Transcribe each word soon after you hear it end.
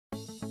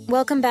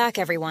Welcome back,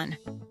 everyone.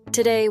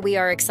 Today, we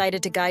are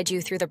excited to guide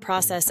you through the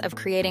process of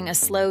creating a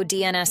Slow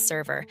DNS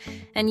server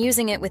and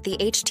using it with the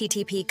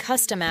HTTP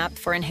custom app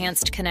for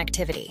enhanced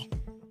connectivity.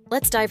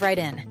 Let's dive right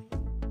in.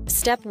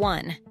 Step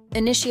 1.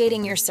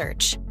 Initiating your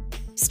search.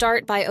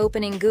 Start by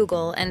opening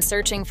Google and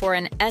searching for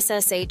an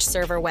SSH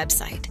server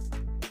website.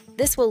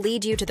 This will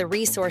lead you to the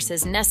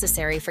resources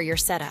necessary for your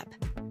setup.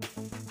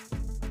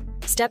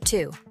 Step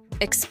 2.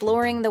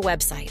 Exploring the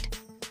website.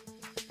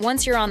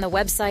 Once you're on the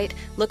website,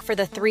 look for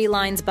the 3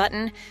 lines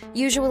button,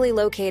 usually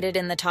located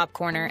in the top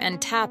corner,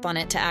 and tap on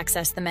it to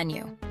access the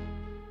menu.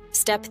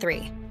 Step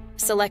 3.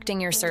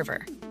 Selecting your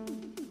server.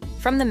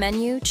 From the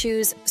menu,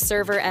 choose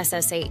Server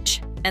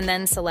SSH, and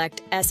then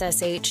select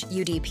SSH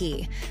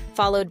UDP,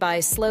 followed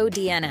by Slow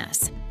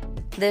DNS.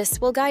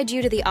 This will guide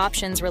you to the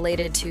options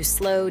related to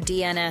Slow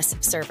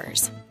DNS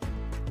servers.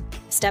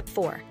 Step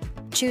 4.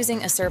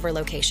 Choosing a server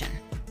location.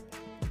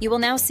 You will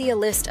now see a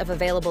list of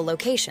available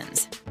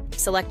locations.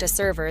 Select a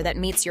server that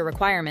meets your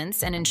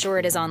requirements and ensure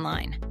it is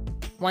online.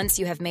 Once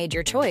you have made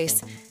your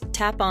choice,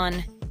 tap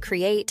on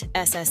Create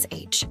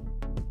SSH.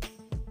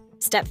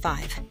 Step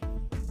 5.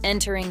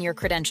 Entering your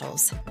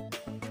credentials.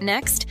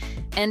 Next,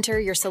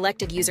 enter your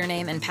selected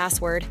username and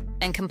password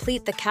and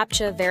complete the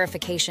CAPTCHA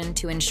verification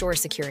to ensure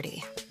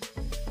security.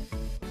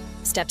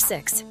 Step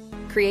 6.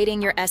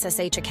 Creating your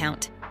SSH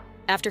account.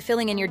 After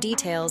filling in your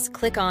details,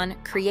 click on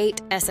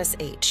Create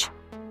SSH.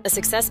 A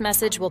success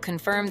message will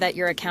confirm that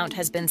your account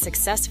has been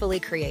successfully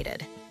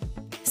created.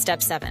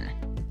 Step 7.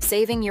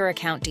 Saving your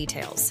account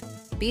details.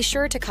 Be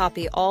sure to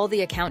copy all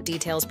the account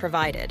details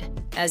provided,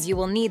 as you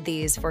will need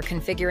these for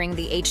configuring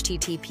the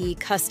HTTP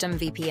custom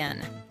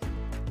VPN.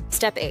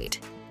 Step 8.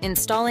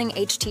 Installing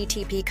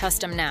HTTP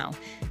Custom now.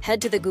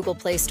 Head to the Google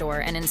Play Store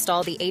and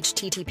install the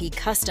HTTP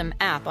Custom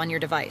app on your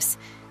device.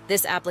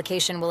 This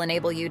application will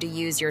enable you to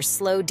use your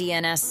Slow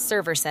DNS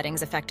server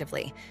settings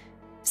effectively.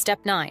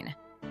 Step 9.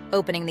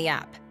 Opening the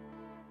app.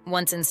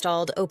 Once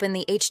installed, open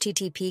the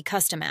HTTP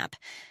Custom app.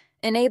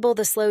 Enable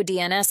the Slow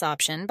DNS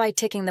option by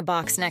ticking the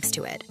box next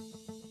to it.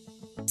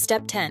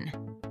 Step 10.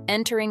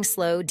 Entering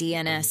Slow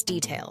DNS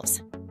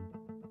details.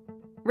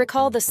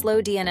 Recall the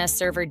Slow DNS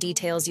server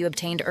details you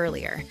obtained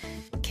earlier.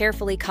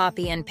 Carefully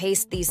copy and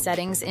paste these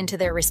settings into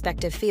their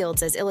respective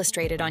fields as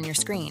illustrated on your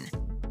screen.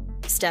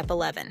 Step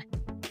 11.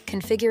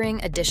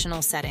 Configuring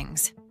additional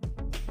settings.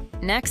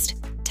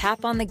 Next,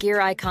 tap on the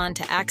gear icon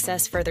to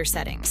access further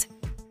settings.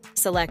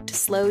 Select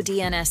Slow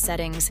DNS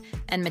settings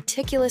and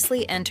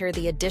meticulously enter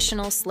the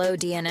additional Slow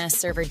DNS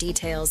server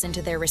details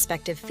into their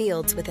respective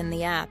fields within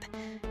the app.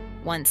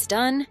 Once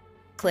done,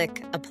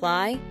 click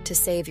Apply to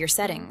save your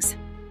settings.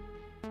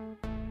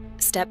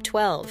 Step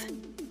 12.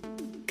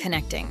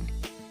 Connecting.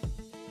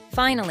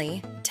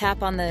 Finally,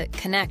 tap on the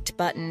Connect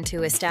button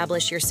to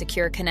establish your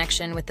secure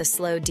connection with the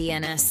Slow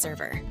DNS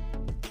server.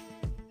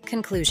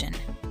 Conclusion.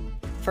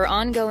 For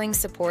ongoing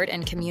support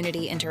and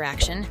community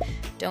interaction,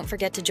 don't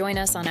forget to join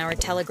us on our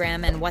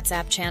Telegram and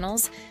WhatsApp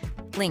channels.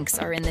 Links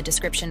are in the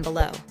description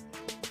below.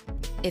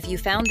 If you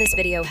found this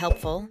video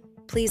helpful,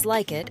 please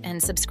like it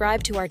and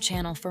subscribe to our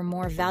channel for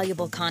more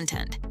valuable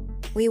content.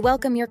 We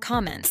welcome your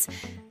comments,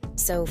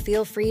 so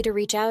feel free to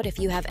reach out if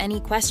you have any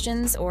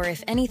questions or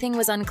if anything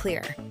was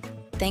unclear.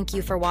 Thank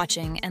you for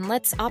watching, and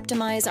let's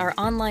optimize our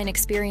online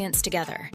experience together.